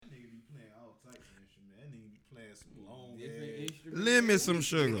had some long different ass. instruments. Lend me some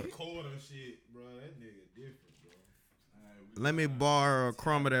sugar. Quarter shit, bro. That nigga different, bro. Let me borrow a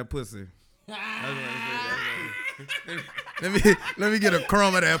crumb of that pussy. Let me get a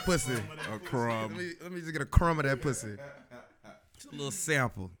crumb of that pussy. A crumb. Let me just get a crumb of that pussy. Just a little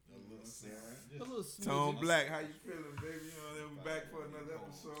sample. A little Tone smidgen. Black, how you feeling, baby? You know, we're back for another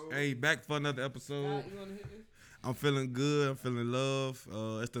episode. Hey, back for another episode. You wanna hit this? I'm feeling good. I'm feeling love.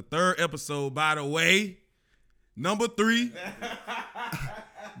 It's the third episode, by the way. Number 3.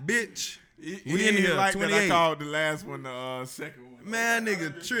 Bitch. We in here, like that 28. I called the last one the second one. Man,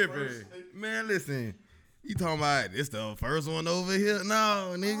 nigga tripping. Man, listen. You talking about it's the first one over here?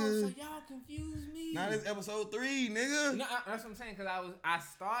 No, Oh, nigga. so y'all confused me. Now this episode 3, nigga. No, that's what I'm saying. Cause I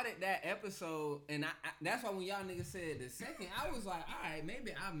started that episode, and I that's why when y'all niggas said the second, I was like, all right,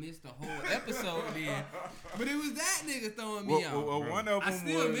 maybe I missed the whole episode then. But it was that nigga throwing me off. Well, one of them I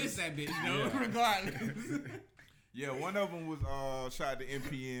still was, miss that bitch, though, regardless. Yeah, one of them was shot to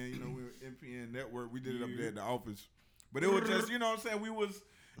NPN. You know, we were NPN Network. We did it up there at the office. But it was just, you know what I'm saying?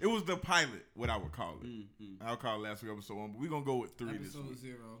 It was the pilot, what I would call it. I'll call it last week episode 1, but we're going to go with 3 this Episode week.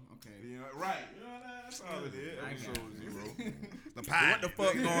 0, okay. You know, right. You know, that's all it is. I got Episode 0. The pilot. What the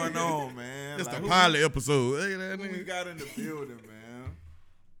fuck going on, man? It's Like, the who- pilot episode. Look at that Who we nigga. got in the building, man?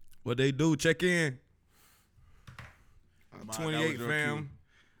 What they do? Check in. That was 28 your fam. cue.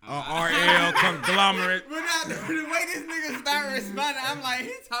 RL conglomerate. But now, the way this nigga started responding, I'm like,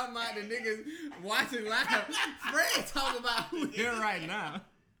 he talking about the niggas watching live. Fred talking about who here right now.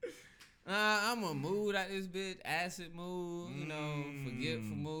 I'm a mood at this bitch, acid mood, you know,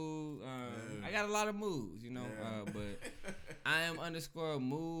 forgetful mood. I got a lot of moods, you know, but I am _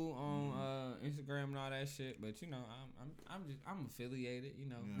 mood on Instagram and all that shit. But you know, I'm affiliated, you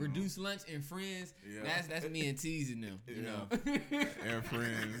know. Reduce lunch and friends. Yeah. That's me and teasing them, you know. And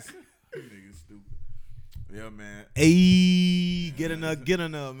friends. Niggas stupid. Yeah, man. Hey, get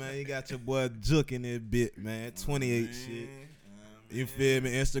enough, man. You got your boy Jook in that bit, man. 28 shit. You feel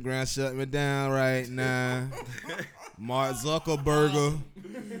me? Instagram shut me down right now. Mark Zuckerberg.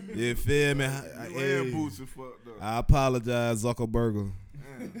 You feel me? You and Hey, Boosie fucked up. I apologize, Zuckerberg. Man,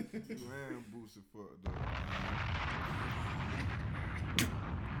 you and Boosie fucked up.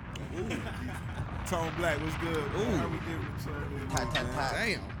 Tone Black, what's good? Ooh. How we giving it to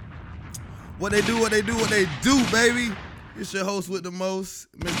Damn. What they do, baby. It's your host with the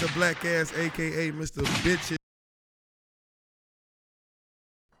most, Mr. Black Ass, a.k.a. Mr. Bitch.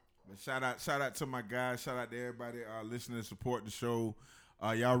 But shout out to my guys. Shout out to everybody listening and support the show.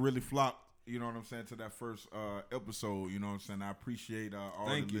 Y'all really flocked, you know what I'm saying, to that first episode. You know what I'm saying? I appreciate all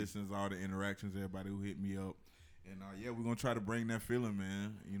Thank the you. listeners, all the interactions, everybody who hit me up. And yeah, we're going to try to bring that feeling,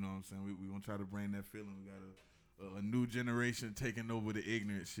 man. You know what I'm saying? We're going to try to bring that feeling. We got a new generation taking over the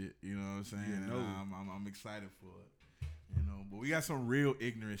ignorant shit. You know what I'm saying? Yeah, no. And I'm excited for it. You know, but we got some real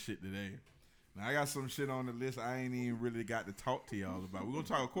ignorant shit today. Now, I got some shit on the list I ain't even really got to talk to y'all about. We're going to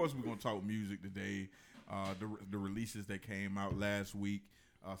talk, of course, we're going to talk music today. The releases that came out last week,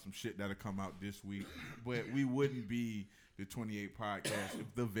 some shit that'll come out this week. But we wouldn't be the 28 podcast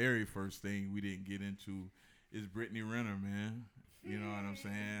if the very first thing we didn't get into is Brittany Renner, man. You know what I'm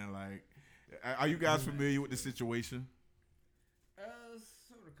saying? Like, are you guys familiar with the situation?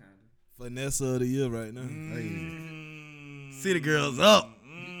 Sort of, kind of. Vanessa of the year right now. City girls up.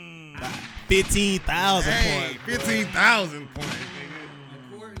 15,000 Hey, points. 15,000 points.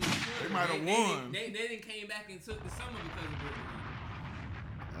 They might have won. They didn't came back and took the summer because of Brittany.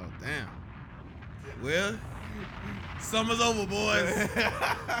 Oh, damn. Well, summer's over, boys.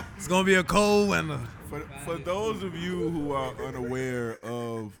 It's going to be a cold winter. For those of you who are unaware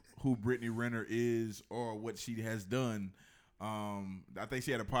of who Brittany Renner is or what she has done, I think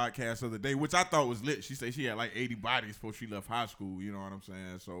she had a podcast the other day, which I thought was lit. She said she had like 80 bodies before she left high school. You know what I'm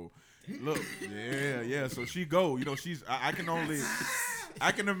saying? So, look, yeah. So she go. You know, I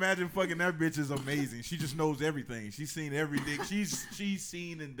can imagine fucking that bitch is amazing. She just knows everything. She's seen everything. She's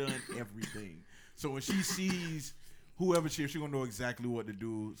seen and done everything. So when she sees whoever she's gonna know exactly what to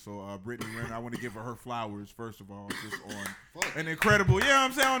do. So Brittany Renner, I want to give her flowers first of all, just on an incredible,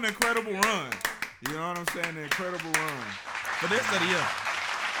 I'm saying, on an incredible run. You know what I'm saying? An incredible run. For this of the year.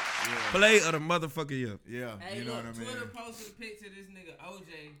 Play of the motherfucker year. Yeah, Hey, you know look, what I mean. Twitter posted a picture of this nigga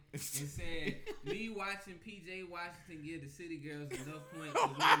OJ and said, "Me watching PJ Washington give the City Girls enough points to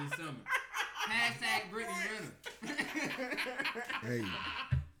win the summer." Hashtag Brittany Renner. Hey.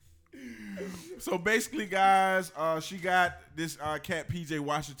 So basically, guys, she got this cat PJ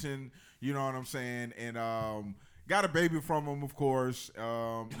Washington. You know what I'm saying, and got a baby from him, of course.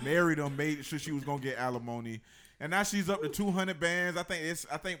 Married him, made sure she was gonna get alimony. And now she's up to 200 bands. I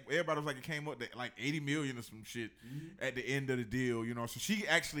think everybody was like it came up to like 80 million or some shit at the end of the deal, you know. So she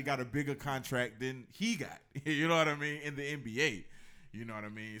actually got a bigger contract than he got. You know what I mean? In the NBA. You know what I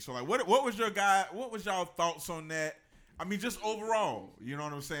mean? So like what was y'all thoughts on that? I mean, just overall, you know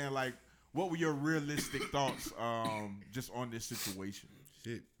what I'm saying? Like, what were your realistic thoughts just on this situation?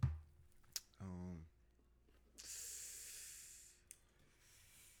 Shit.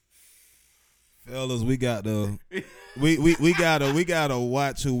 Fellas, we got to we gotta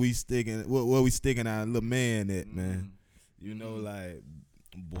watch who we sticking where we sticking our little man at, man. You know, like,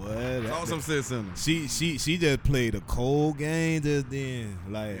 boy, Some sense in them. she just played a cold game just then,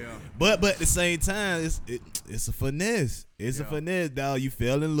 like. Yeah. But at the same time, it's a finesse. It's a finesse, dog. You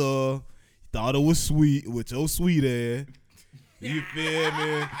fell in love, thought it was sweet with your sweet ass. You feel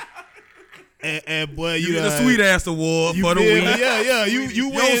me? And boy, you get a sweet ass award for the week. Yeah. You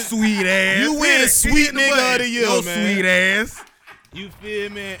win. Your sweet ass. You win sweet nigga of the year, Your man. sweet ass. You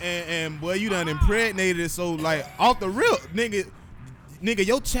feel me? And boy, you done impregnated it. So like off the rip, nigga,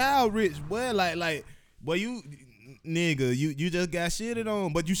 your child rich, boy. Like, boy, you just got shitted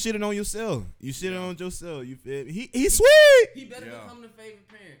on, but you shitted on yourself. You shitted on yourself. You feel me? He's sweet. He better become the favorite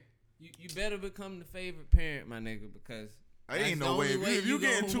parent. You better become the favorite parent, my nigga, because I ain't no way. If you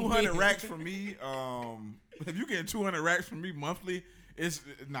getting 200 racks from me, if you getting 200 racks from me monthly, it's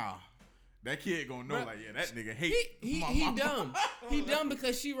nah. That kid gonna know, like, yeah, that nigga hate. He dumb. He dumb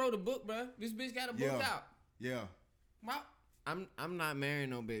because she wrote a book, bro. This bitch got a book out. Yeah. Well, I'm not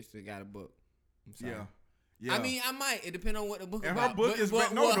marrying no bitch that got a book. I'm sorry. Yeah. I mean, I might. It depends on what the book And about. her book is what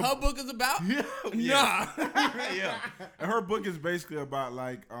her book is about. Yeah. Yeah. And her book is basically about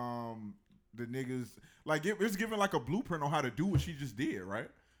like the niggas, like it's giving like a blueprint on how to do what she just did, right?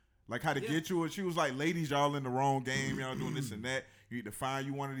 Like how to get you. And she was like, ladies, y'all in the wrong game. Y'all doing this and that. You need to find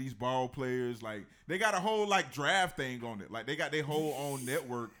you one of these ball players. Like they got a whole like draft thing on it. Like they got their whole own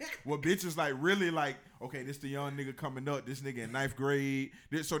network where bitches like really like, okay, this the young nigga coming up. This nigga in 9th grade.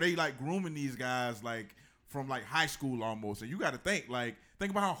 So they like grooming these guys like from like high school almost. And you got to think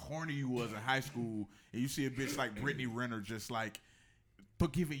about how horny you was in high school. And you see a bitch like Brittany Renner just like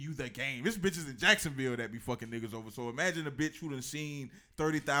giving you the game. This bitch is in Jacksonville that be fucking niggas over. So imagine a bitch who done seen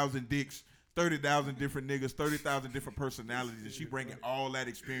 30,000 dicks, 30,000 different niggas, 30,000 different personalities, and she bringing all that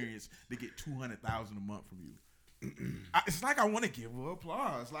experience to get 200,000 a month from you. It's like I want to give her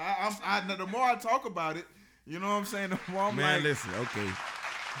applause. Like the more I talk about it, you know what I'm saying? The more I'm Man, like, listen, okay.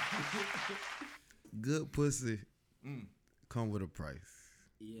 Good pussy come with a price.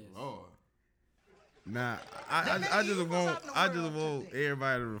 Yes. Lord. Now, I just want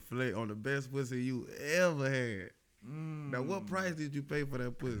everybody to reflect on the best pussy you ever had. Now, what price did you pay for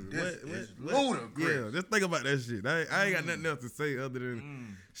that pussy? It's ludicrous. Yeah, just think about that shit. I ain't got nothing else to say other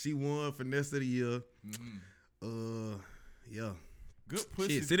than she won finesse of the year. Yeah. Good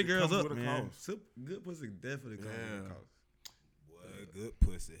pussy. Shit, city girls comes up, with a man. cost. Good pussy definitely comes with a cost. Boy, good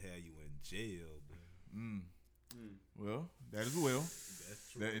pussy had you in jail, boy. Well, that as well.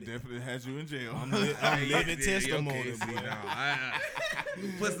 That it definitely has you in jail. I'm living testimony, Okay, boy.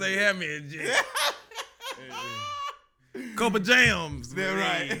 Pussy ain't had me in jail. Couple jams. Yeah,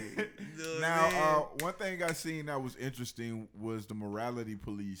 right. Now, Now, one thing I seen that was interesting was the morality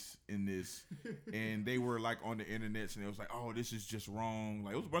police in this, and they were like on the internet, and it was like, "Oh, this is just wrong."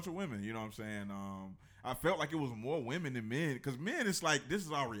 Like it was a bunch of women, you know what I'm saying? I felt like it was more women than men, because men, it's like this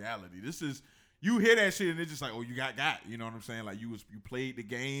is our reality. This is you hear that shit, and it's just like, "Oh, you got," you know what I'm saying? Like you played the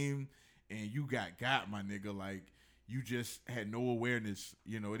game, and you got, my nigga. Like you just had no awareness.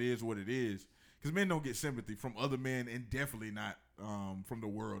 You know, it is what it is. Because men don't get sympathy from other men, and definitely not from the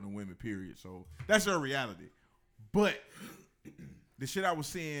world and women, period. So that's their reality. But the shit I was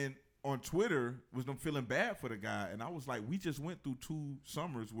seeing on Twitter was them feeling bad for the guy. And I was like, we just went through 2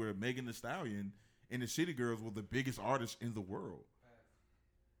 summers where Megan Thee Stallion and the City Girls were the biggest artists in the world.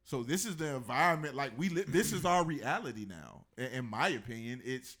 So this is the environment. Like this is our reality now. In my opinion,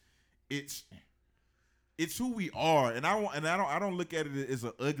 it's who we are, and I don't look at it as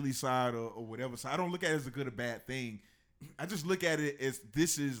an ugly side or whatever side. I don't look at it as a good or bad thing. I just look at it as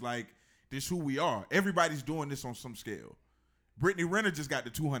this who we are. Everybody's doing this on some scale. Brittany Renner just got the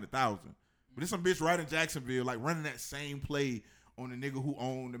 200,000, but there's some bitch right in Jacksonville like running that same play on the nigga who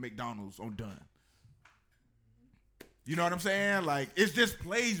owned the McDonald's on Dunn. You know what I'm saying? Like it's just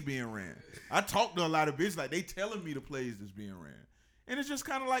plays being ran. I talk to a lot of bitches like they telling me the plays that's being ran, and it's just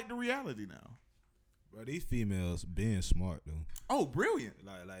kind of like the reality now. Bro, these females being smart though. Oh, brilliant!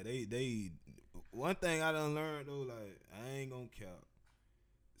 Like they. One thing I done learned though, like I ain't gonna count.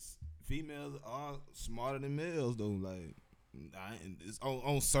 Females are smarter than males though. Like It's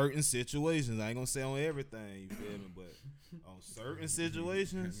on certain situations. I ain't gonna say on everything, you feel me? But on certain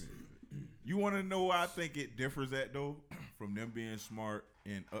situations, You want to know why I think it differs at though from them being smart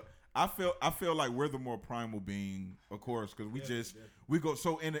and I feel like we're the more primal being, of course, because we go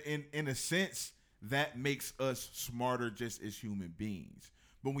so in a sense that makes us smarter just as human beings.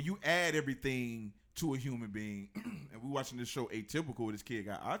 But when you add everything to a human being, and we watching this show Atypical, this kid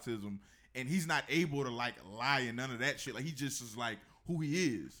got autism, and he's not able to like lie and none of that shit. Like he just is like who he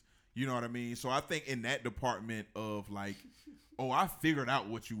is. You know what I mean? So I think in that department of like, oh, I figured out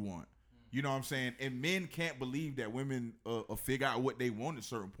what you want. You know what I'm saying? And men can't believe that women figure out what they want at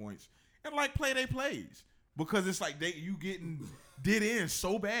certain points and like play their plays because it's like you getting did in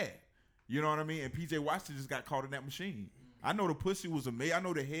so bad. You know what I mean? And PJ Washington just got caught in that machine. I know the pussy was amazing. I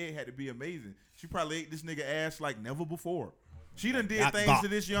know the head had to be amazing. She probably ate this nigga ass like never before. She done did things to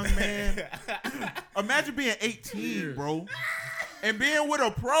this young man. Imagine being 18, bro, and being with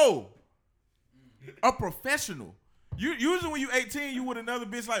a pro, a professional. Usually when you 18, you with another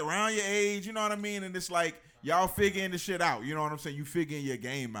bitch like around your age, you know what I mean? And it's like y'all figuring the shit out. You know what I'm saying? You figuring your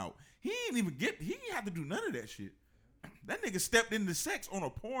game out. He ain't have to do none of that shit. That nigga stepped into sex on a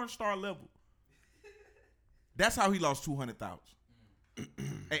porn star level. That's how he lost 200,000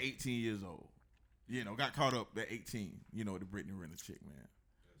 at 18 years old. You know, got caught up at 18. You know, the Brittany Renner chick, man. That's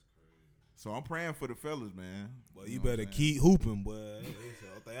crazy. So I'm praying for the fellas, man. Boy, you better keep hooping, boy. That's the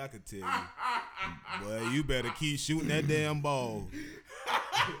only thing I can tell you. Boy, you better keep shooting that damn ball.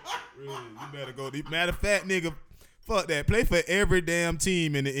 Really, you better go deep. Matter of fact, nigga, fuck that. Play for every damn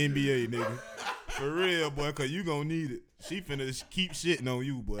team in the NBA, nigga. For real, boy, because you gonna need it. She finna keep shitting on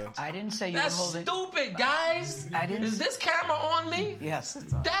you, boy. I didn't say you That's were holding... stupid, guys. I didn't... Is this camera on me? Yes,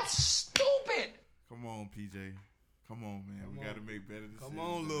 it's on. That's stupid. Come on, PJ. Come on, man. We got to make better decisions. Come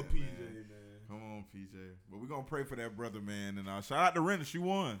on, little PJ, man. Come on, PJ. But we're going to pray for that brother, man. And shout out to Renner. She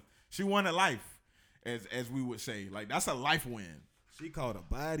won. She won at life, as we would say. Like, that's a life win. She caught a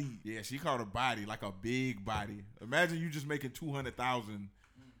body. Yeah, she caught a body, like a big body. Imagine you just making 200,000,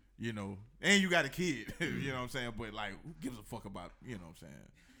 you know, and you got a kid. You know what I'm saying? But, like, who gives a fuck about, you know what I'm saying?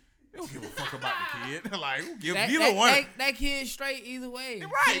 They don't give a fuck about the kid. Like, who gives either one? That kid straight either way.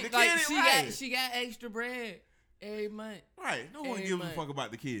 Right, the kid is right. She got extra bread every month. Right. No one gives a fuck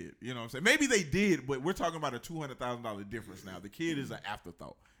about the kid. You know what I'm saying? Maybe they did, but we're talking about a $200,000 difference now. The kid is an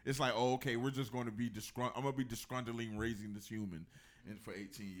afterthought. It's like, oh, okay, we're just going to be I'm going to be disgruntling raising this human for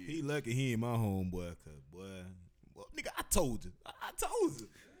 18 years. He lucky he ain't my homeboy, cause boy, well, nigga, I told you. I told you.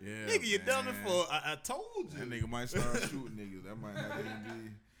 Yeah, nigga, you done it for. I told you. That nigga might start shooting niggas. That might not even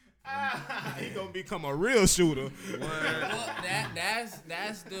be. He gonna become a real shooter. Well,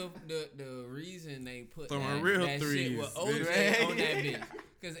 that's the reason they put that real shit threes, with OJ on that bitch.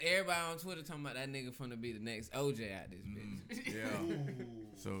 Cause everybody on Twitter talking about that nigga finna be the next OJ out this bitch. Yeah.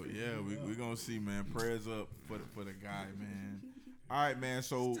 So yeah, we gonna see, man. Prayers up for the guy, man. All right, man.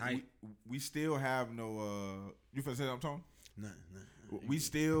 So we still have no. You finna say something, Tom? Nah. We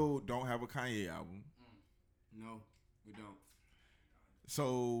still don't have a Kanye album. No, we don't.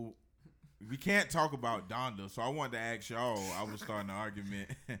 So we can't talk about Donda. So I wanted to ask y'all. I was starting an argument.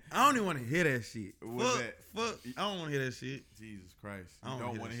 I don't even want to hear that shit. What's Fuck, that? fuck. I don't want to hear that shit. Jesus Christ. I You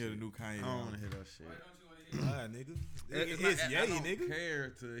don't don't want to hear that the new Kanye I don't album. want to hear that shit. Nah, nigga. It's Yay, I don't nigga. care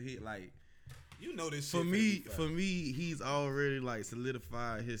to hit like. You know this shit. For me, he's already like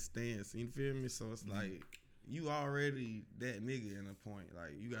solidified his stance. You feel me? So it's like you already that nigga in a point.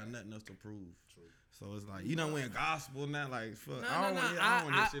 Like you got nothing else to prove. True. So it's like you don't win gospel now. Like fuck. I don't want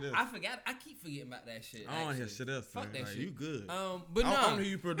to hear shit else. I forgot. I keep forgetting about that shit. I don't want to hear shit else. Fuck that like, shit. You good? But no. I want to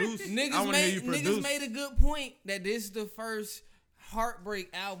hear you produce. Niggas made a good point that this is the first heartbreak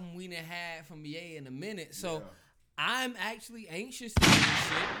album we done had from Ye in a minute. So I'm actually anxious to hear this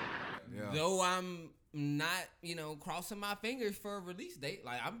shit. Yeah. Though I'm not, crossing my fingers for a release date.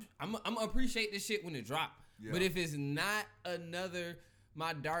 Like I'm gonna appreciate this shit when it drop. Yeah. But if it's not another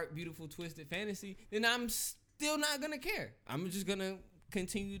My Dark Beautiful Twisted Fantasy, then I'm still not gonna care. I'm just gonna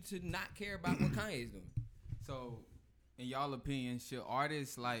continue to not care about what Kanye's doing. So, in y'all opinion, should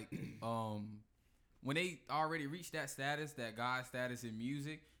artists like when they already reach that status, that God status in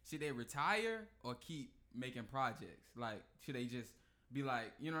music, should they retire or keep making projects? Like, should they just be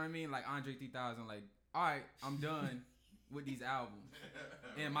like, you know what I mean? Like Andre 3000, like, all right, I'm done with these albums,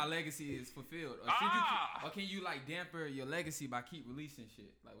 and my legacy is fulfilled. Or can you like damper your legacy by keep releasing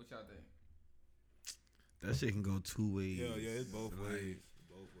shit? Like, what y'all think? That shit can go two ways. Yeah, it's both ways.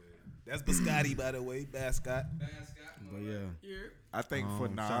 That's Biscotti, by the way. Bascott. But yeah. I think for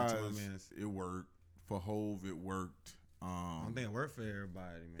Nas, it worked. For Hove, it worked. I don't think it work for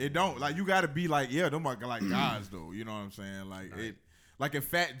everybody, man. It don't. Like, you got to be like, yeah, them are like guys, though. You know what I'm saying? Like, like if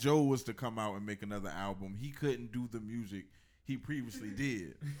Fat Joe was to come out and make another album, he couldn't do the music he previously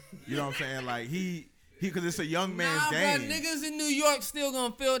did. You know what I'm saying? Like, because it's a young man's game. Bro, niggas in New York still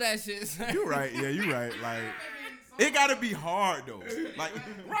gonna feel that shit. You right. Yeah, you right. Like, it got to be hard, though. Like,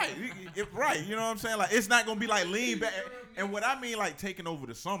 right. You know what I'm saying? Like, it's not going to be like lean back. And what I mean, like, taking over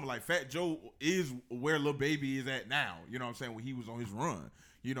the summer, like, Fat Joe is where Lil Baby is at now. You know what I'm saying? When he was on his run.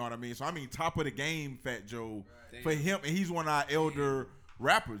 You know what I mean? So, I mean, top of the game, Fat Joe, for him, and he's one of our elder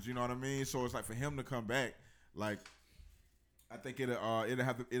rappers. You know what I mean? So, it's like, for him to come back, like, I think it'll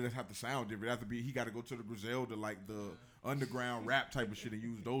have to sound different. It have to be, he got to go to the Griselda, like, the underground rap type of shit and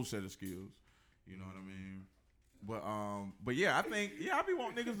use those set of skills. You know what I mean? But yeah, I think I be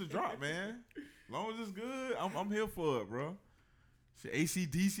wanting niggas to drop, man. As long as it's good, I'm here for it, bro. Shit,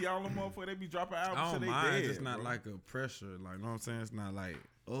 AC/DC, all them motherfuckers, they be dropping albums I till don't they mind. dead. It's just not bro. like a pressure. Like, you know what I'm saying? It's not like,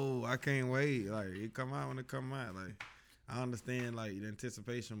 oh, I can't wait. Like, it come out when it come out. Like, I understand, like, the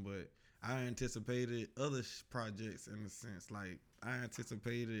anticipation, but I anticipated other projects in a sense. Like, I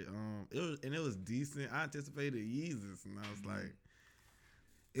anticipated, it was decent. I anticipated Yeezus, and I was like,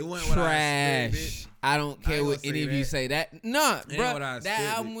 it wasn't what I Trash. expected. I don't care ain't what gonna any say of you that. say. That nah, Ain't bro. what I That expected.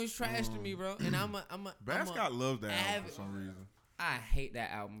 album was trash to me, bro. And I'm a Bascott loves that album avid- for some reason. I hate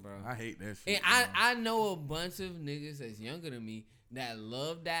that album, bro. I hate that shit. And I know a bunch of niggas that's younger than me that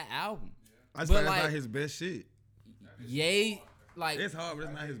love that album. I just But, feel like, like- not his best shit. Yay, like It's hard, but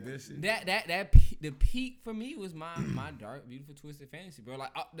it's not his best shit. the peak for me was my Dark Beautiful Twisted Fantasy, bro.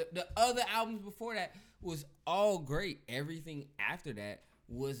 Like the other albums before that was all great. Everything after that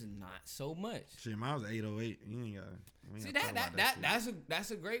was not so much. Shit, mine was 808. You ain't got. See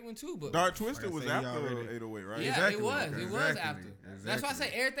that's a great one too. But Dark Twisted Like I was say, he after already- 808, right? yeah, Exactly. it was. It was Exactly. after. That's why I say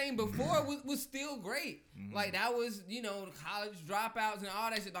Exactly. everything before was still great. Like that was, the college dropouts and all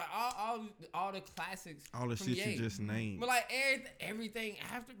that shit. Like all the classics. All the from shit Ye. you just named. But like everything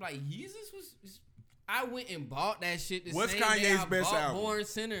after, like Yeezus was. I went and bought that shit. The What's same day Kanye's I best bought album? Born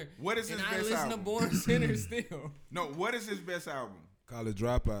Sinner. What is his and best I listen album? to Born Sinner still. No, what is his best album? College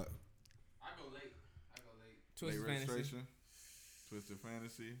Dropout. I go late. Twisted Late Fantasy. Registration. Twisted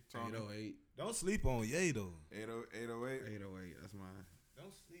Fantasy. Tony. 808. Don't sleep on Ye though. 808. 808. That's mine.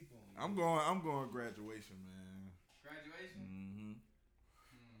 Don't sleep on. I'm going graduation, man. Graduation.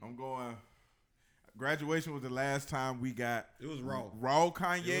 I'm going. Graduation was the last time we got It was raw.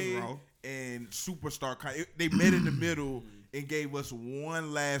 Kanye It was raw. and Superstar Kanye. They met in the middle and gave us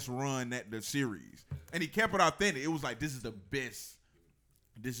one last run at the series, and he kept it authentic. It was like, this is the best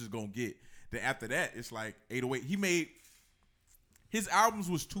this is gonna get. Then after that, it's like 808. He made his albums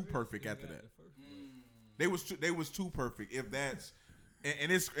was too perfect after that. They was too perfect. If that's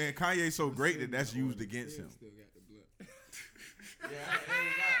and Kanye's so great that that's used against him.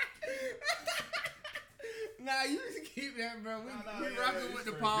 Nah, you can keep that, bro. We rocking with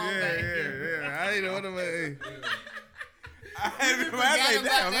the palm back. Yeah. I ain't know what I'm saying. I had to Forgot imagine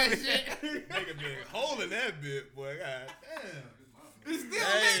about that. that shit. Nigga been holding that bit, boy. God damn. It's still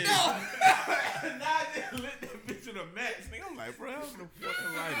lit though. Nah, I didn't lit that bitch in a match. Nigga, I'm like, bro, I'm the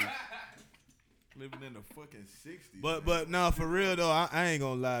fucking lighter. Living in the fucking 60s. But no, for real though, I ain't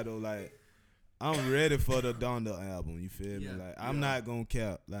gonna lie though. Like, I'm ready for the Donda album. You feel me? Like, I'm not gonna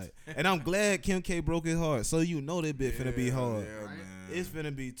cap. Like, and I'm glad Kim K broke his heart. So you know that bit finna be hard. Yeah, man. It's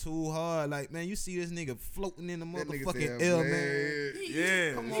finna be too hard. Like, man, you see this nigga floating in the That nigga motherfucking said, L, man.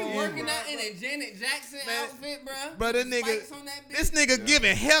 Yeah. Come Yeah, on, working bro. out in a Janet Jackson outfit, bro. Bro, that nigga, Spikes on that bitch. this nigga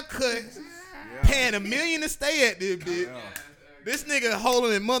giving haircuts, paying $1 million to stay at this bitch. Yeah. This nigga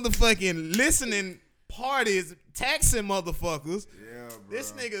holding in motherfucking listening parties, taxing motherfuckers. Yeah, bro.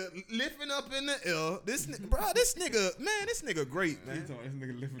 This nigga lifting up in the air. This nigga great, man. This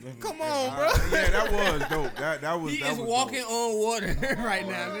nigga lifting up. Come on, bro. Yeah, that was dope. That was He that is was walking dope. on water right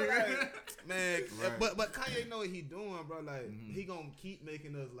now, nigga. Man, Right. but Kanye know what he doing, bro. Like, he gonna keep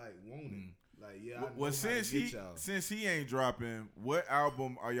making us like want it. Like, yeah. I know Well, how to get y'all. since he ain't dropping, what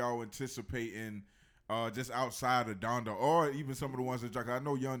album are y'all anticipating? Just outside of Donda, or even some of the ones that dropped. I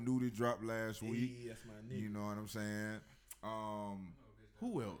know Young Nudie dropped last week. Hey, that's my nigga. You know what I'm saying?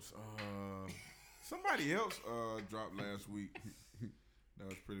 Who else? Somebody else dropped last week. That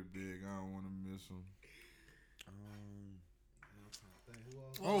was pretty big. I don't want to miss him.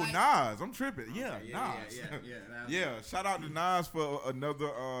 Well, Oh, like- Nas. I'm tripping. Yeah, Yeah, Nas. yeah, yeah. Yeah, shout out to Nas for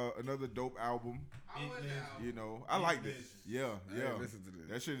another dope album. How was that album? You know, I like this. Yeah, yeah. Listen to this.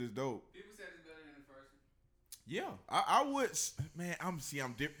 That shit is dope. People said it's better than the first one. Yeah, I would. Man, I'm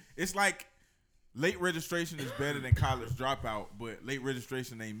different. It's like late registration is better than college dropout, but late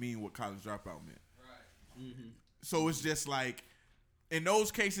registration ain't mean what college dropout meant. Right. So it's just like, in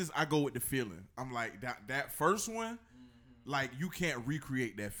those cases, I go with the feeling. I'm like, that first one, like, you can't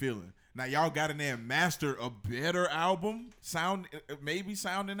recreate that feeling. Now, y'all got in there and mastered a better album, maybe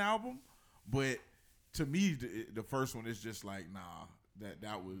sounding album, but to me, the first one is just like, nah,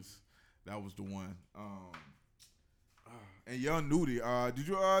 that was the one. And Young Nudie, did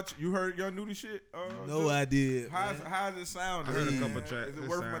you heard Young Nudie shit? No, I did. How's it sound? I heard a couple tracks. Is it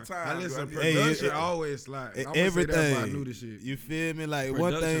worth my time? I listen. Hey, Production always slide. I'm everything. Say that about Nudie shit. You feel me? Like Production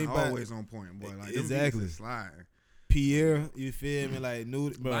one thing about always on point, boy. Like exactly. Sliding. Pierre, you feel me? Like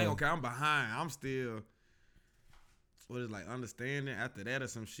Nudie, bro. I ain't okay. I'm behind. I'm still. What is like understanding after that or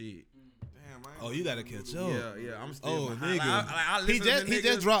some shit. Damn, Oh, you gotta catch up. Yeah, I'm still behind. Nigga. I He listen just- to he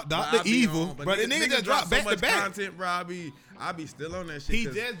just niggas, dropped but Dr. I be Evil, on, but the nigga just dropped so back to much back. content, bro. I be still on that shit. He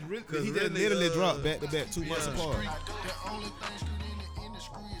 'cause- just 'cause he just really, literally dropped back to back 2 months yeah. apart. The only thing screwed in the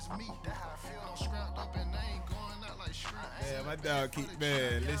industry is me. That's how I feel. I'm strapped up and I ain't going out like shrimp. Yeah, my dog keep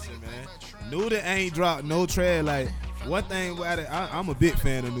man. Listen, man. Nudie ain't dropped no trash. Like one thing about it, I'm a big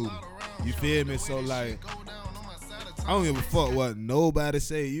fan of Nudie. You feel me? So like, I don't give a fuck what nobody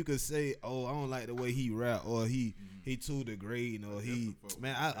say. You could say, oh, I don't like the way he rap, or he too degrading, or he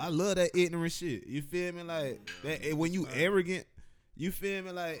man. I love that ignorant shit. You feel me? Like that when you arrogant. You feel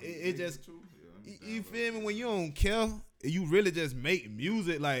me? Like it just. You feel me? When you don't care, you really just make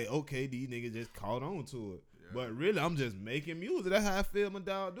music. Like okay, these niggas just caught on to it. But really, I'm just making music. That's how I feel my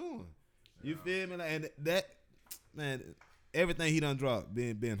dog doing. You feel me? Like, and that, man, everything he done dropped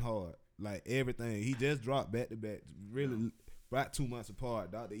been hard. Like, everything. He just dropped back to back. Really, right 2 months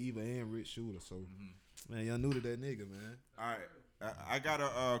apart. Dr. Eva and Rich Shooter. So, man, y'all new to that nigga, man. All right, I got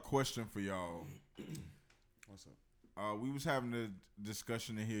a question for y'all. What's up? We was having a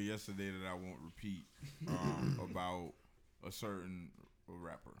discussion in here yesterday that I won't repeat about a certain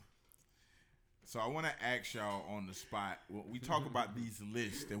rapper. So I want to ask y'all on the spot. We talk about these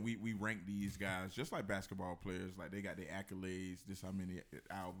lists and we rank these guys just like basketball players. Like they got their accolades, this how many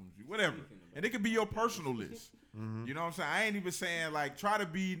albums, whatever. And it could be your personal list. You know what I'm saying? I ain't even saying like try to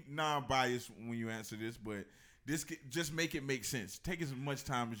be non-biased when you answer this, but this just make it make sense. Take as much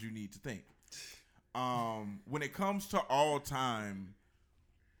time as you need to think. When it comes to all time,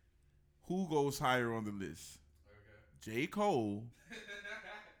 who goes higher on the list? J. Cole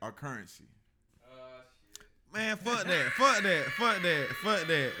or Currency? Man, fuck that. Fuck that. Fuck that. Fuck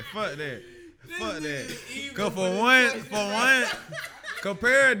that. Fuck that. Fuck that. Cause for one,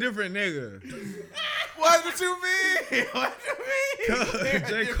 compare a different nigga. What you mean? What you mean?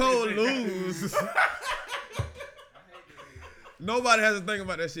 J. Cole lose. Nobody has to think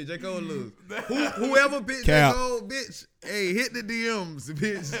about that shit. J. Cole lose. Whoever picked J. Cap. Cole, bitch, hey, hit the DMs,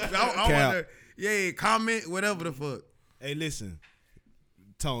 bitch. I Cap. want to, comment, whatever the fuck. Hey, listen.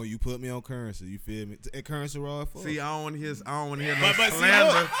 Tone, you put me on Currency. You feel me? And Currency raw fuck. See, I don't want to hear no But see,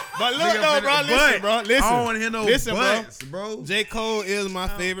 slander. look, but look Nigga, though, bro. Listen, bro. Listen. I don't want to hear no listen, buts, bro. J. Cole is my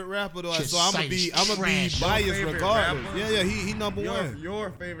favorite rapper though, so I'm gonna be biased favorite regardless. rapper? Yeah, he number one. Your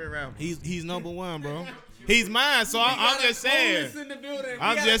favorite rapper. He's number one, bro. He's mine, so I'm just saying.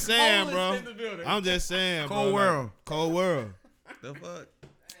 I'm just saying, bro. I'm just saying, bro. Cold world. Cold world. The fuck?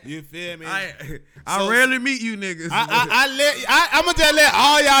 You feel me? I rarely meet you niggas. I'm gonna just let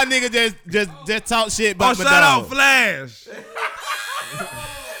all y'all niggas just talk shit about my shout dog. out Flash.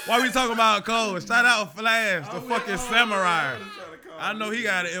 Why we talking about Cole? Shout out Flash, the fucking samurai. I know he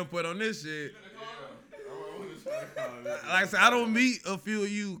got an input on this shit. Like I said, I don't meet a few of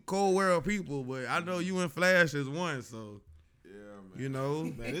you cold world people, but I know you and Flash is one, so you know.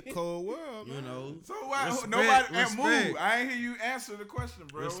 Man, it's cold world, man. You know. So why Respect, nobody respect. move? I ain't hear you answer the question,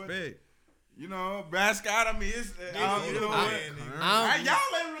 bro. Respect. You know, mascot. I mean, it's you know what? Y'all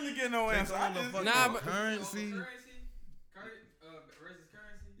ain't really getting no answer. I just, Nah, but Currency. Versus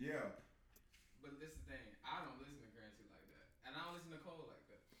Currency. yeah. But this is the thing. I don't listen to Currency like that, and I don't listen to Cole like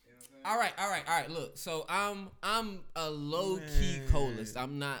that. You know what I'm saying? All right. Look, so I'm a low key Coleist.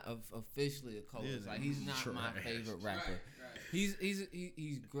 I'm not officially a Coleist. Like he's not my favorite rapper. He's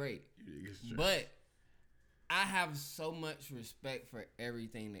great, but I have so much respect for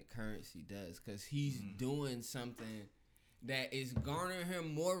everything that Currency does because he's doing something that is garnering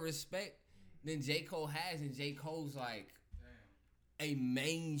him more respect than J. Cole has, and J. Cole's like a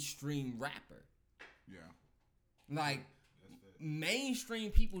mainstream rapper. Yeah. Like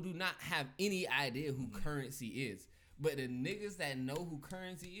mainstream people do not have any idea who Currency is, but the niggas that know who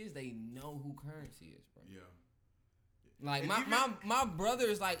Currency is, they know who Currency is, bro. Yeah. Like And my brother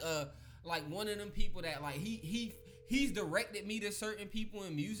is like one of them people that like he's directed me to certain people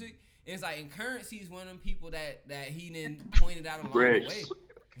in music. And it's like, and Currency is one of them people that he then pointed out along the way.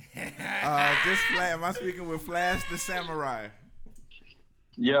 This Flash. Am I speaking with Flash the Samurai?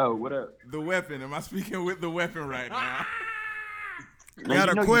 Yo, what up? The weapon. Am I speaking with the weapon right now?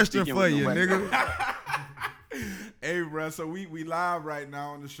 Got a question for you, nigga. Hey, bro. So we live right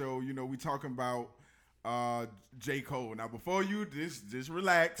now on the show. You know, we talking about J. Cole. Now, before you just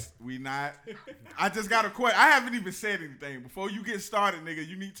relax. I just got a question. I haven't even said anything. Before you get started, nigga,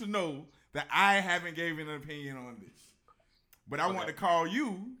 you need to know that I haven't given an opinion on this. But I want to call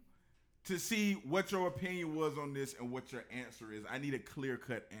you to see what your opinion was on this and what your answer is. I need a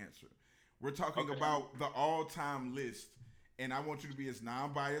clear-cut answer. We're talking about the all-time list, and I want you to be as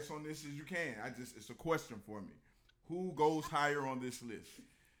non-biased on this as you can. It's a question for me. Who goes higher on this list?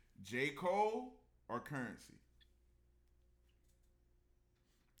 J. Cole or Currency?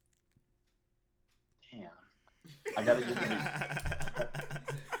 Damn. I gotta get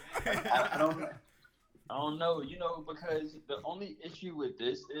I don't know, you know, because the only issue with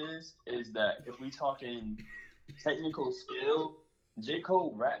this is that if we talking technical skill, J.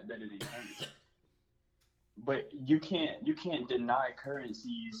 Cole rap better than Currency. But you can't deny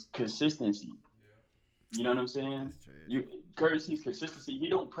Currency's consistency. You know what I'm saying? Currency's consistency, he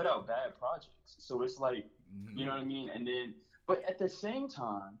don't put out bad projects. So it's like, you know what I mean? And then, but at the same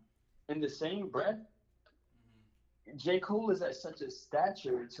time, in the same breath, J. Cole is at such a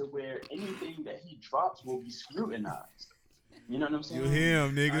stature to where anything that he drops will be scrutinized. You know what I'm saying? You hear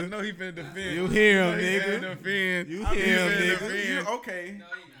him, nigga. I know he finna defend. You hear him, He nigga. finna defend. You hear him, nigga. defend. Okay.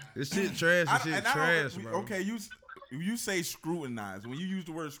 This shit trash. This shit trash, bro. Okay, you say scrutinize. When you use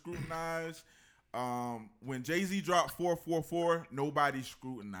the word scrutinize, when Jay-Z dropped 444, nobody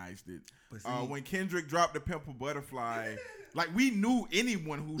scrutinized it. When Kendrick dropped the Pimple Butterfly, like we knew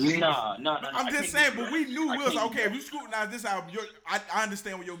anyone who. No. I'm just saying, but we knew we was like, okay. If you scrutinize this album, I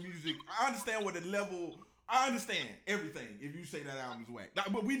understand what your music. I understand what the level. I understand everything. If you say that album's whack,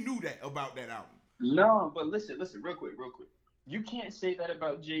 but we knew that about that album. No, but listen, real quick. You can't say that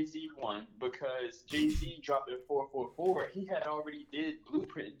about Jay-Z one because Jay-Z dropped in 444. He had already did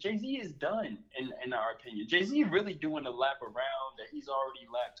Blueprint. Jay-Z is done in our opinion. Jay-Z really doing a lap around that he's already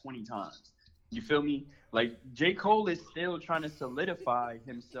lapped 20 times. You feel me? Like J. Cole is still trying to solidify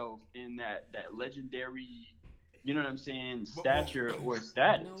himself in that legendary, you know what I'm saying, stature or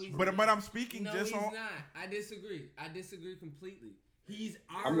status. No, But I'm speaking no, just he's on. not. I disagree completely. He's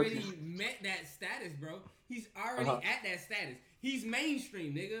already met that status, bro. He's already at that status. He's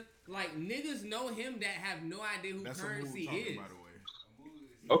mainstream, nigga. Like niggas know him that have no idea who That's Currency a move, is. by the way.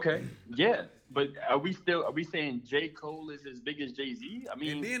 Okay, yeah, but are we saying J. Cole is as big as Jay-Z? I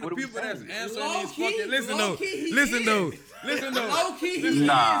mean, And then the what are we people that's saying? answering Low these key, fucking listen low though, key he listen is. though, listen though. Low key, he is.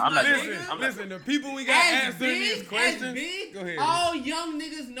 Nah, I'm not my doing nigga. it. I'm not Listen, the people we got As answering these big, questions. Go ahead. all young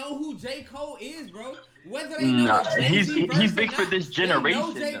niggas know who J. Cole is, bro. Whether they know Nah, the he's Jay-Z verse big or for not, this they know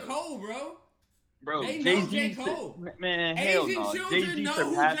generation, J. though. Cole, bro. Bro, They know Jay-Z, J. Cole. man, hell Asian no. children Jay-Z know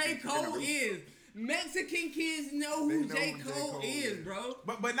who surpassed J. this Cole generation. is. Mexican kids know They who know J. who J. Cole Cole is, is. bro.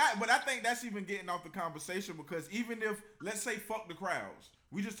 But I think that's even getting off the conversation because even if let's say fuck the crowds,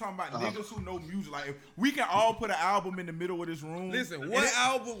 we just talking about niggas who know music. Like if we can all put an album in the middle of this room. Listen, and what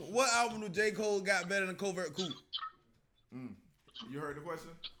album do J. Cole got better than Covert Coupe? You heard the question?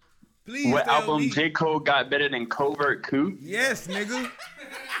 Please What tell album me. J. Cole got better than Covert Coup? Yes, nigga.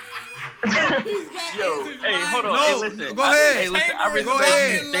 Yo, hey, hold on. No, Hey, listen. go ahead. Hey, listen. I Chamber is respect Go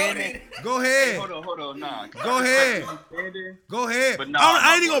ahead. you standing. Go Hey, ahead. hold on. Nah. Go ahead. Standing. Go ahead. But nah,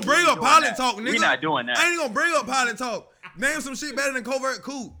 I ain't my gonna boy, bring we up ain't doing pilot that. talk, nigga. We not doing that. I ain't gonna bring up pilot talk. Name some shit better than Covert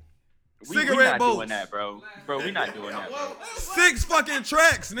Coupe. We Cigarette not boats. doing that, bro. Bro, we not doing that, bro. 6 fucking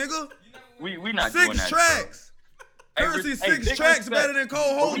tracks, nigga. We not doing 6 that. tracks. Hey, Currency hey, 6 big tracks respect. better than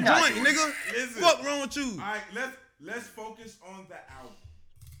Cold Whole we Joint, not doing nigga. Listen. Fuck wrong with you? All right, let's focus on the album.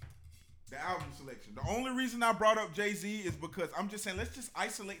 The album selection. The only reason I brought up Jay-Z is because I'm just saying let's just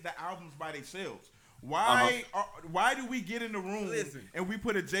isolate the albums by themselves. Why do we get in the room Listen. and we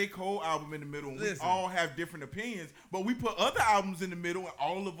put a J. Cole album in the middle and Listen. we all have different opinions, but we put other albums in the middle and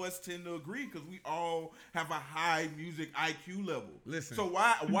all of us tend to agree because we all have a high music IQ level. Listen. So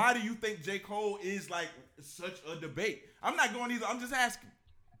why do you think J. Cole is like such a debate? I'm not going either. I'm just asking.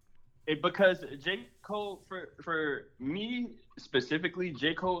 Because J. Cole, for me specifically,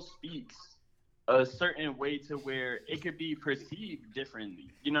 J. Cole speaks a certain way to where it could be perceived differently.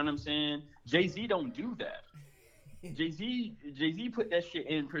 You know what I'm saying? Jay-Z don't do that. Jay-Z put that shit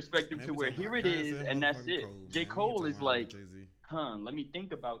in perspective to where here it is and that's it. J. Cole is like, let me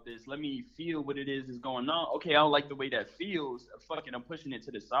think about this. Let me feel what it is going on. Okay, I don't like the way that feels. Fucking, I'm pushing it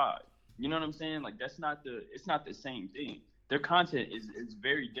to the side. You know what I'm saying? Like it's not the same thing. Their content is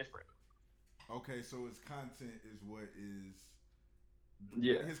very different. Okay, so his content is what is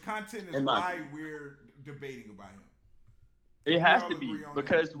Yeah. His content is In my why we're debating about him. It has all to be agree on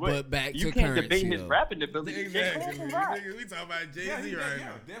because that. what But back you to can't Currency, debate his though. rapping ability. J. Exactly. Cole can rap. Nigga, we talking about Jay Z Yeah, right yeah,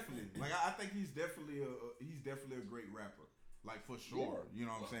 now. definitely. Like I think he's definitely a great rapper. Like for sure. You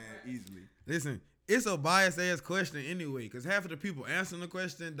know what I'm saying? Easily. Listen, it's a biased ass question anyway, because half of the people answering the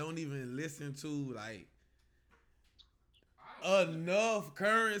question don't even listen to like enough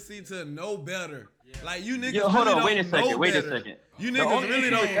Currency to know better. Like you niggas Yo, hold really on, wait a don't know second, wait a better. second. You The niggas only really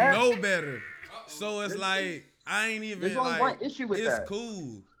issue with don't that- know better. So it's like I ain't even There's only like one issue with it's that.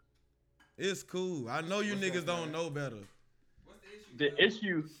 cool. It's cool. I know you niggas don't know better. The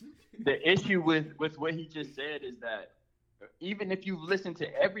issue with what he just said is that even if you listen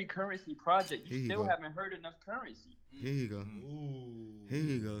to every Currency project, Here you you still go. haven't heard enough Currency. Here you go. Here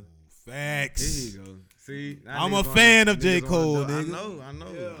you go. Facts. Here you go. See, now I'm niggas a wanna- fan of niggas J. wanna Cole, do- nigga. I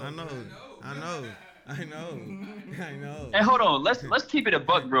know. I know. And hold on, let's keep it a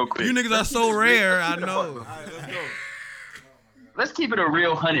buck real quick. You niggas are Let's keep so it real- rare. let's I keep it a buck know. real quick. All right, let's go. Let's keep it a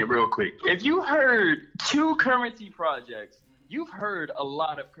real 100 real quick. If you heard 2 Currency projects, you've heard a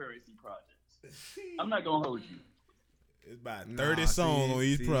lot of Currency projects. I'm not gonna hold you. It's about Nah, 30 songs see, on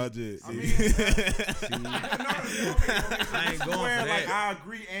each see. project. I mean, I ain't going where, for like, that. I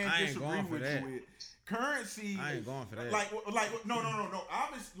agree and I ain't disagree going for with that. you with Currency. I ain't going for that. Like no.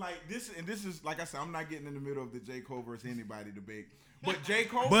 Obviously, like this, and this is like I said, I'm not getting in the middle of the J. Cole versus anybody debate. But J.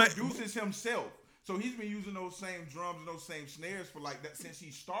 Cole But- produces himself, so he's been using those same drums and those same snares for like that since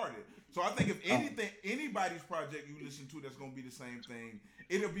he started. So I think if anything, anybody's project you listen to that's gonna be the same thing,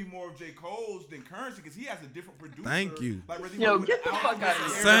 it'll be more of J. Cole's than Currency because he has a different producer. Thank you. Like, whether Yo, with get the album fuck out of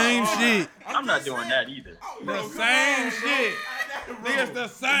or here. Same something. shit. I'm not just doing saying. that either. Oh, The bro, come same on, shit. bro. Niggas the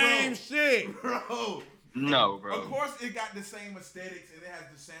same shit. Bro. No, bro. Of course, it got the same aesthetics and it has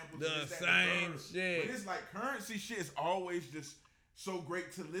the samples. The and this, that, same and the third. shit. But it's like Currency shit is always just so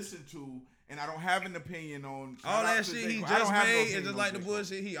great to listen to, and I don't have an opinion on All shout out that to shit J. he Cole. I don't just have no made opinion is just on like the J. Cole.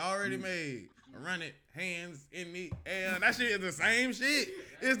 bullshit he already made. Run it, hands in the air. That shit is the same shit.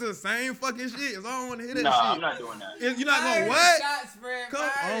 It's the same fucking shit. So I don't want to hear that Nah, shit. I'm not doing that. You're not Fire gonna the what? Shots, Fred. Come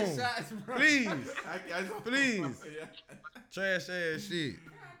Fire the on. shots, bro. Please. I Please. Trash ass shit.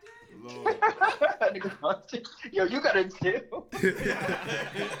 Lord. Yo, you gotta chill.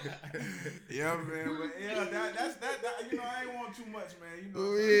 Yeah, man. But yeah, that's you know, I ain't want too much, man. You know,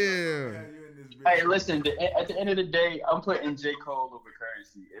 Oh, so yeah. have you in this bitch. Hey, listen. At the end of the day, I'm putting J. Cole over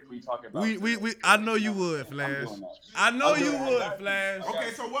Currency. If we talk about, We I know you would, I'm Flash. doing that. I know I'm you doing would, that. Flash.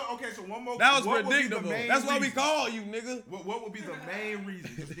 Okay, so what? Okay, so one more. That was what would be the predictable. main That's why we reason? call you, nigga. What would be the main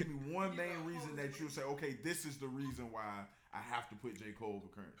reason? Just give me one main reason that you would say, okay, this is the reason why I have to put J. Cole over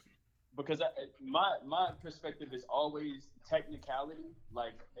Currency. Because my perspective is always technicality.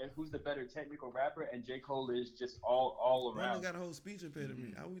 Like, who's the better technical rapper? And J. Cole is just all Brandon around. got a whole speech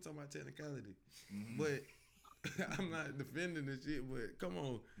impediment. How we talking about technicality? But I'm not defending the shit. But come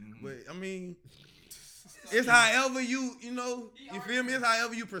on. But I mean, it's however you know. You feel me? It's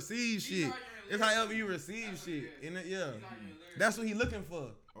however you perceive shit. It's however you receive shit. And yeah, that's what he looking for,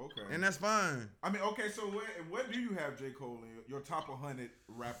 Okay. and that's fine. I mean, okay, so what do you have J. Cole in your top 100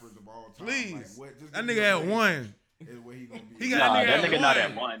 rappers of all time? Please, Like, what, just that give nigga me a at range one. Is where he gonna be. He got Nah, that that nigga nigga at not one.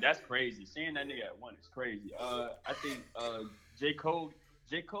 at one. That's crazy. Seeing that nigga at one is crazy. I think J. Cole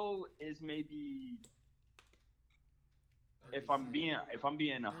is maybe, if I'm being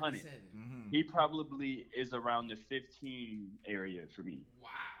 100, he probably is around the 15 area for me.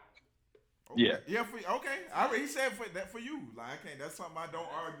 Okay. Yeah. Yeah. He said for that for you. Like I can't. That's something I don't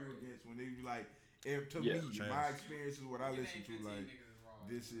argue against. When they be like, if to Yeah. me, my experience is what I listen to. Like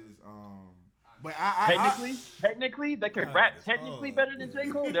this is But I Technically, they can rap technically better than J.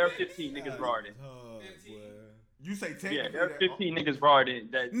 Cole. There are 15 niggas raw than. You say technically. Yeah, there are 15 niggas raw than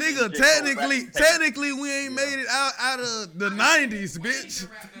that. Nigga, J. Cole technically, rap technically, we ain't made it out of the 90s, bitch.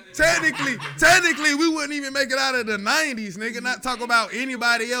 Technically, we wouldn't even make it out of the 90s, nigga. Not talk about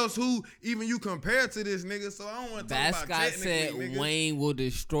anybody else who even you compare to this nigga. So I don't want to talk about Bascott said technically, nigga. Wayne will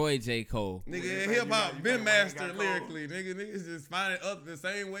destroy J. Cole. Nigga, hip hop been mastered lyrically, nigga. Niggas just find it up the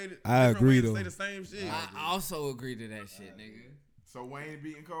same way. I different agree, ways to though. Say the same shit. I also agree to that shit, nigga. So Wayne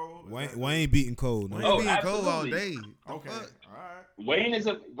beating Cole. Wayne beating Cole. No. Wayne Oh, being cold all absolutely. day. The Okay. fuck? All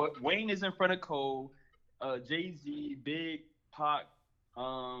right. Wayne is in front of Cole, Jay-Z, Big, Pac,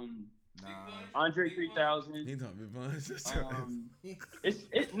 Andre 3000. He talking Big Pun.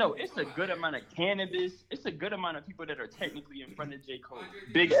 It's a good amount of cannabis. It's a good amount of people that are technically in front of J. Cole.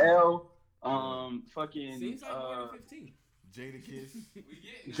 Big L, fucking Jadakiss.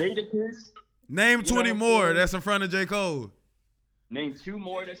 Jadakiss. Name You know 20 what I'm more saying? that's in front of J. Cole. Name 2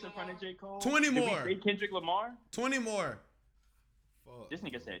 more that's in front of J. Cole. 20 Did we more. say Kendrick Lamar. 20 more. Fuck. This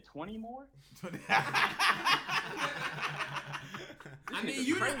nigga said 20 more. I mean,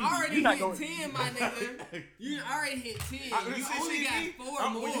 you done crazy. already You not hit going- 10, my nigga. You done already hit 10. You See, only got me, 4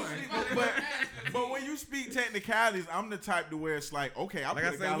 when more. you speak- but when you speak technicalities, I'm the type to where it's like, okay, I Like put I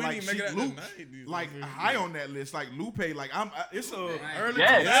a said, guy we like need to make it Sheik up to Luke, 90s. like high on that list, like Lupe, like it's a Early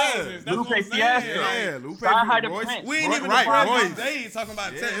Yes. 2000s. That's Lupe what I'm saying. Fiasco. yeah, Lupe, Sky High to Royce, Prince. We ain't even right, right, Royce. days talking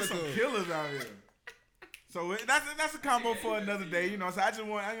about Yeah, there's technical. some killers out here. So that's a combo for another day, you know. So I just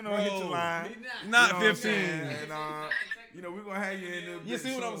want hit your Bro. line. Not You know what I'm 15. saying? And we're gonna have you in there. You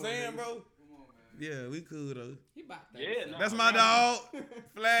see what I'm saying, bro? Yeah, we cool though. He about Yeah, That's my dog,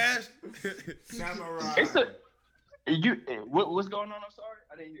 Flash. Samurai. It's a what's going on? I'm sorry,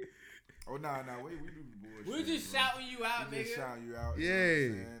 I didn't hear. Oh nah, we do the bullshit. We're just bro. shouting you out, We just nigga. shouting you out.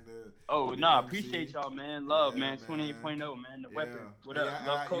 Yeah. Oh, nah, appreciate y'all, man. Love, Yeah, man. man. 28.0, man. The weapon. What Yeah, up?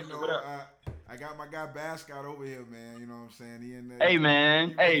 Love culture. What up? I got my guy Bascott over here, man. You know what I'm saying? He in there. Hey,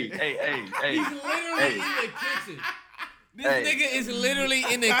 man. Hey. He's literally Hey. in the kitchen. This Hey. nigga is literally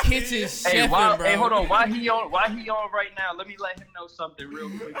in the kitchen Hey, chefing, bro. hey, hold on. Why he on right now? Let me let him know something real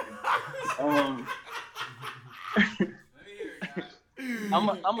quick.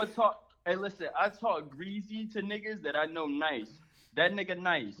 I'ma talk. Hey, listen. I talk greasy to niggas that I know nice. That nigga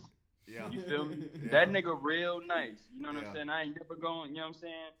nice. Yeah. You feel me? Yeah. That nigga real nice. You know what Yeah. I'm saying? I ain't never going. You know what I'm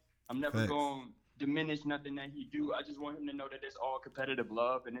saying? I'm never Facts. going to diminish nothing that he do. I just want him to know that it's all competitive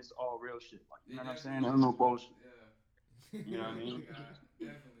love and it's all real shit. Like, you know what I'm saying? There's no bullshit. You know what I mean?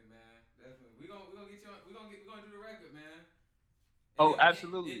 Definitely, man. Definitely. We gonna get you on. We gonna do the record, man. Oh, then-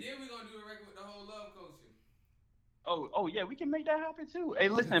 absolutely. And then we gonna do the record with the whole love culture. Oh yeah, we can make that happen too. Hey,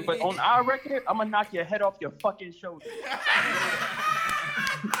 listen, but on our record, I'm gonna knock your head off your fucking shoulder.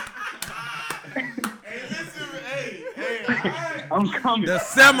 I'm coming. The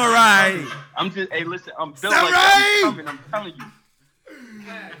samurai. I'm just. Hey, listen, I'm built Samurai! like that. I'm coming. I'm telling you.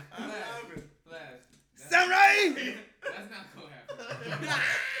 Flash. Samurai. That's not gonna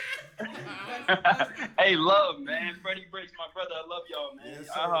happen. Hey, love, man. Freddie Briggs, my brother. I love y'all, man. Yes,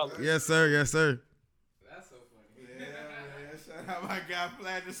 I sir. holla. Yes, sir. Yes, sir. That's so funny. Yeah, man. Shout out my guy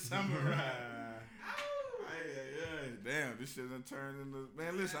Flat the Samurai. Damn, this shit done turned into.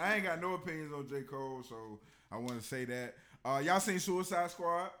 Man, listen, I ain't got no opinions on J. Cole, so I want to say that. Y'all seen Suicide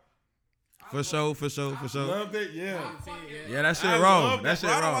Squad? For sure. Loved it, yeah. Yeah, that shit I raw. love That shit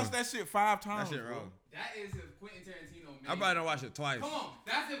bro. I done raw. watched that shit 5 times. That shit raw. That is if Quentin Tarantino made. I probably done watch it twice. Come on,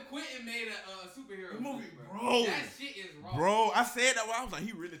 that's if Quentin made a superhero Movie, bro. bro. That shit is raw. Bro, I said that when I was like,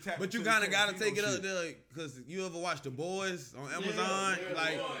 he really tapped. But you into kind the of gotta Tarantino take it up shit. there, cause you ever watch The Boys on Amazon? yeah,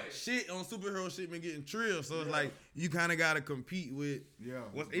 like Boys. shit on superhero shit been getting trilled, so it's like you kind of gotta compete with. Yeah.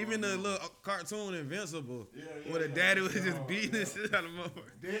 Even the little cartoon Invincible, Yeah, where the daddy was just beating the shit out of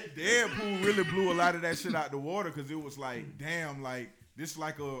motherfucker. Deadpool really blew a lot of that shit out the water because it was like, damn, like this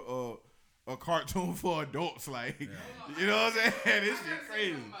like a cartoon for adults, like you know what I'm saying? This shit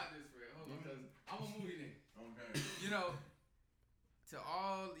crazy. About this, Fred. Hold on, cause I'm a movie nigga. Okay. You know, to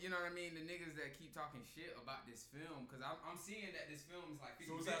all, you know what I mean, the niggas that keep talking shit about this film, cause I'm seeing that this film is like 50-50.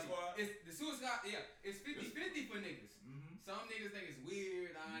 Suicide Squad? It's the Suicide, yeah, it's 50-50 for niggas. Some niggas think it's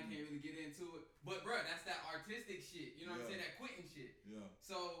weird. I can't really get into it, but bro, that's that artistic shit. You know what I'm saying? That Quentin shit. Yeah.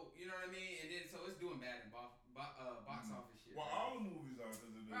 So you know what I mean, and then so it's doing bad in box office shit. Well, all the movies are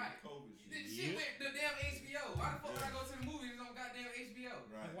because of the Right. COVID shit. This shit went the damn HBO. Why the fuck would I go to the movies on goddamn HBO?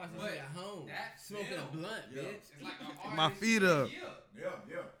 Right. Watch this But shit at home. that Smoking a film- blunt, Yeah. bitch. It's like an My artist feet shit. up.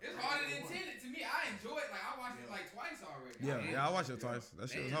 Yeah. It's harder than intended to me. I enjoy it. Like I watched it like twice already. Yeah, I watched it twice. That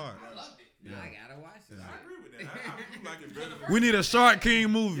shit was hard. I loved it. Now I gotta watch this. I agree with that. I do like it better. We need a Shark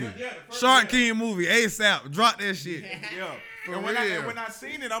King movie. Shark King movie ASAP. Drop that shit. Yeah. For And real. when I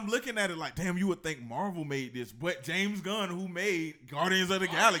seen it, I'm looking at it like, damn, you would think Marvel made this, but James Gunn, who made Guardians of the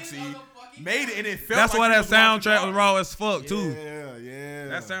Galaxy, made it, and it felt. That's like why you that was watching soundtrack was raw as fuck too. Yeah.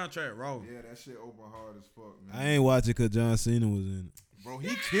 That soundtrack raw. Yeah, that shit open hard as fuck, man. I ain't watch it because John Cena was in it. Bro,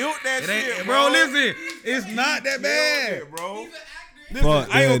 he killed that It shit, ain't, bro. Listen, it's not that Killed bad. it, bro. He's an actor. Listen,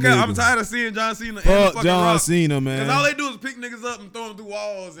 Fuck I ain't that gonna. I'm nigga. tired of seeing John Cena. and the Fuck fucking John Rock. Cena, Cause man. all they do is pick niggas up and throw them through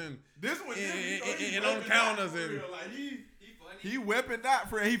walls and This one, and on counters and. like He funny. he weaponed out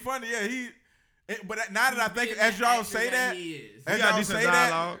for he funny, yeah. But now that I think, as y'all say that, He is. as He got y'all decent say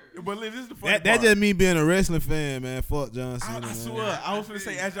dialogue. that, but this is the funny That part. just me being a wrestling fan, man. Fuck John I Cena, man. swear, I was gonna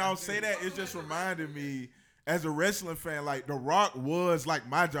say, as y'all say that, it just reminded me, as a wrestling fan, like The Rock was like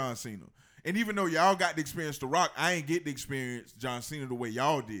my John Cena, and even though y'all got to experience The Rock, I ain't get to experience John Cena the way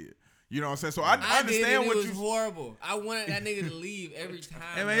y'all did. You know what I'm saying? So I understand what it was you. horrible. I wanted that nigga to leave every time.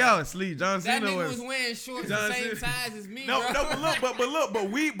 Hey man, y'all asleep. John That Cena nigga was. was wearing shorts John the same Cena- size as me, No,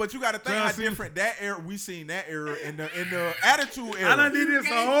 bro. but you got to think John how Cena- different that era. We seen that era in the attitude era. I done did this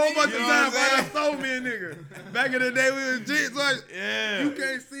a whole bunch of You know what I'm times. I saying? done stole me a nigga. Back in the day, we was jits. Like, Yeah. you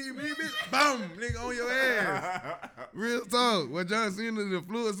can't see me, bitch. Boom, nigga on your ass. Real talk. When John Cena the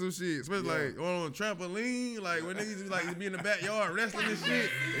flew or some shit, especially like on a trampoline, like when niggas like be in the backyard wrestling and shit.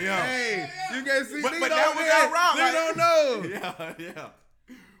 Yeah. Hey, you can't see. But nigga that don't was know. that route, Nigga like- don't know. Yeah.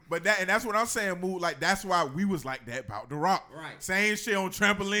 But that's what I'm saying, Mood. Like that's why we was like that about The Rock. Right. Same shit on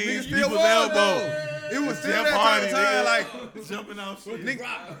trampolines, Nigga still people's was elbow. though. It was still Jeff that Hardy, type of time, nigga. like Jumping off shit. nigga.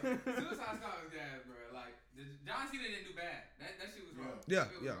 Suicide Squad was gas, bro. Like John Cena didn't do bad. That shit was wrong. Yeah, That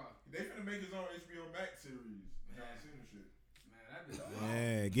shit was yeah. wrong. They finna make his own HBO Max series. John Cena shit. Man, that bitch was wrong.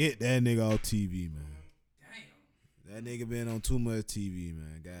 Yeah, get that nigga off TV, man. Damn. That nigga been on too much TV,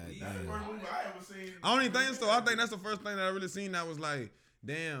 man. God That's the damn. first movie I ever seen. I don't even think so. I think that's the first thing that I really seen that was like,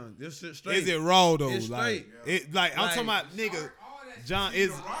 damn, this shit straight. Is it raw though? It's Like, straight. it like I'm Like- talking about nigga. All that John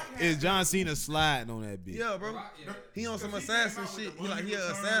is John Cena sliding on that bitch. Yeah, bro. Rock, yeah. He on some assassin shit. He like he an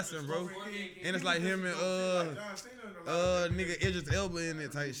assassin, bro. And it's like him and nigga Idris Elba in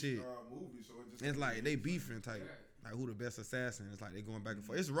it type shit. And it's like they beefing type. Like who the best assassin? It's like they going back and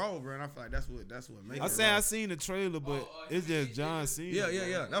forth. It's raw, bro. And I feel like that's what makes I it say raw. I seen the trailer, but it's just John Cena.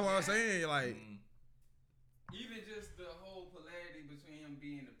 Yeah. That's what I'm saying. Like Even just the whole polarity between him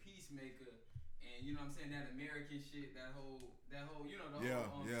being a peacemaker and you know what I'm saying, that American shit, that whole you know the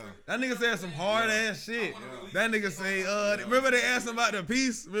whole that nigga said some hard ass shit. That nigga say, remember they asked him about the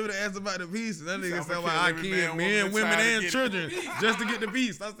peace? Remember they asked him about the peace? And that nigga said, well, I kill men, women, and children just to get the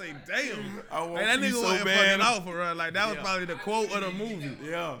peace. I say, damn. Like, that nigga wasn't fucking out for real. Like that was probably the quote of the movie.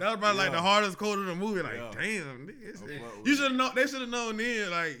 Yeah. That was probably like the hardest quote of the movie. Like, damn, nigga. You should have known. They should have known then.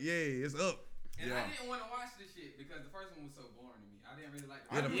 Like, yeah, it's up. And I didn't want to watch this shit because the first one was so boring to me. I didn't really like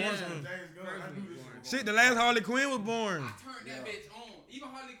Yeah, the first one. James Gunn, I knew this shit was Shit, the last Harley Quinn was born. I turned that bitch on. Even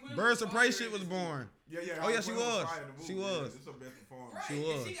Harley Quinn. Birds was of Prey fire shit in was this born. Yeah. Oh, yeah, she was. fire in the movie. She was. It's her best performance. Right. She And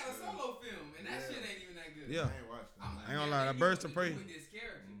was. she got a solo film, and that shit ain't even that good. Yeah. I ain't watched that. I'm like, I ain't gonna man, lie, they that knew Birds what of to Prey. do with this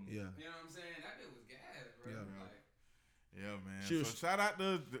character. Yeah. You know what I'm saying? That bitch was gas, bro. Yeah. Like, Yeah, man. She was- So shout out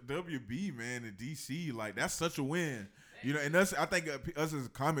to the WB, man, and DC. Like that's such a win. You know, and us, I think us as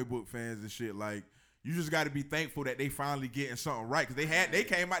comic book fans and shit, like you just got to be thankful that they finally getting something right because they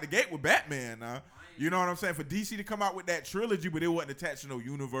came out the gate with Batman. You know what I'm saying? For DC to come out with that trilogy, but it wasn't attached to no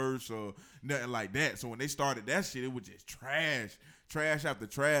universe or nothing like that. So when they started that shit, it was just trash after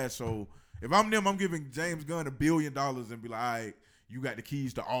trash. So if I'm them, I'm giving James Gunn $1 billion and be like, all right, you got the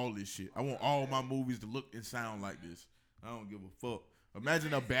keys to all this shit. I want all my movies to look and sound like this. I don't give a fuck.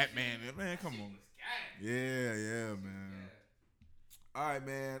 Imagine a Batman. Man, come on. Yeah, man. All right,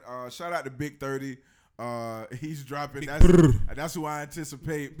 man. Shout out to Big 30. He's dropping. That's who I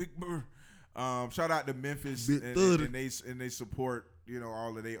anticipate. Big Brr. Shout out to Memphis and they support, you know,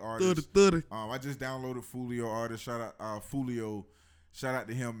 all of their artists. I just downloaded Fulio artist. Shout out Fulio. Shout out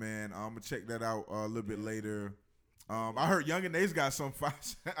to him, man. I'm gonna check that out a little bit later. I heard Young and Ace got some.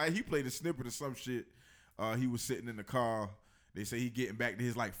 He played a snippet of some shit. He was sitting in the car. They say he getting back to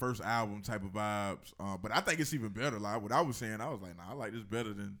his like first album type of vibes. But I think it's even better. Like what I was saying, I was like, nah, I like this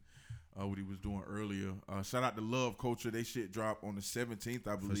better than what he was doing earlier. Shout out to Love Culture. They shit dropped on the 17th,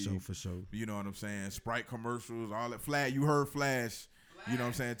 I believe. For sure. You know what I'm saying? Sprite commercials, all that. Flash, you heard Flash. You know what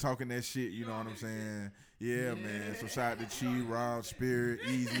I'm saying? Talking that shit. You know what I'm saying? Yeah, man. So shout out to Chi, Rob, Spirit,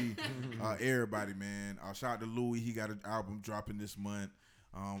 Easy, everybody, man. Shout out to Louis. He got an album dropping this month.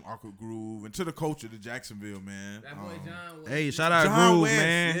 Awkward Groove, and to the culture, to Jacksonville, man. That boy John West. Hey, shout out John Groove, West,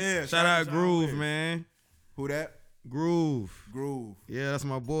 man. yeah, shout out John Groove, West. man. Who that? Groove. Yeah, that's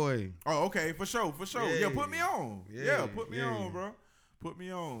my boy. Oh, okay, for sure. Yeah, put me on. Yeah, put me yeah. on, bro. Put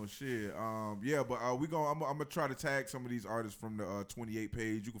me on, shit. Yeah, but I'm gonna try to tag some of these artists from the 28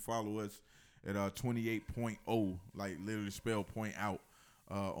 page. You can follow us at 28.0, like literally spell point out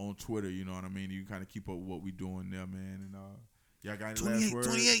on Twitter. You know what I mean? You can kind of keep up with what we doing there, man. And y'all got any last words?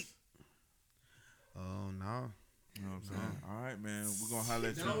 28. Oh no. You know what I'm saying? All right, man. We're gonna holler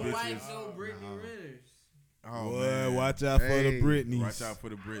at you, No white, bitches. no Brittany Renters. Oh, Boy, man. watch out for the Hey. Britneys. Watch out for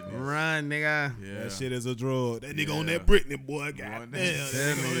the Britney. Run, nigga. Yeah. That shit is a drug. That nigga on Yeah. that Britney, boy. on Goddamn.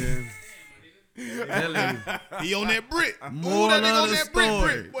 that. He on that Brit. Moral Ooh, that nigga of on the that Brit,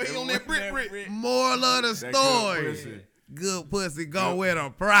 story. Brit. Boy, he on that Brit. Moral of the That good story. pussy. Good pussy go with a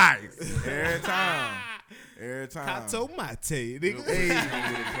price. Every time. Every time. Kato Mate, nigga. Good pussy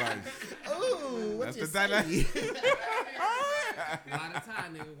come with a price. Ooh, what That's you the dynamic. Why the tie,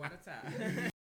 nigga? Why the tie?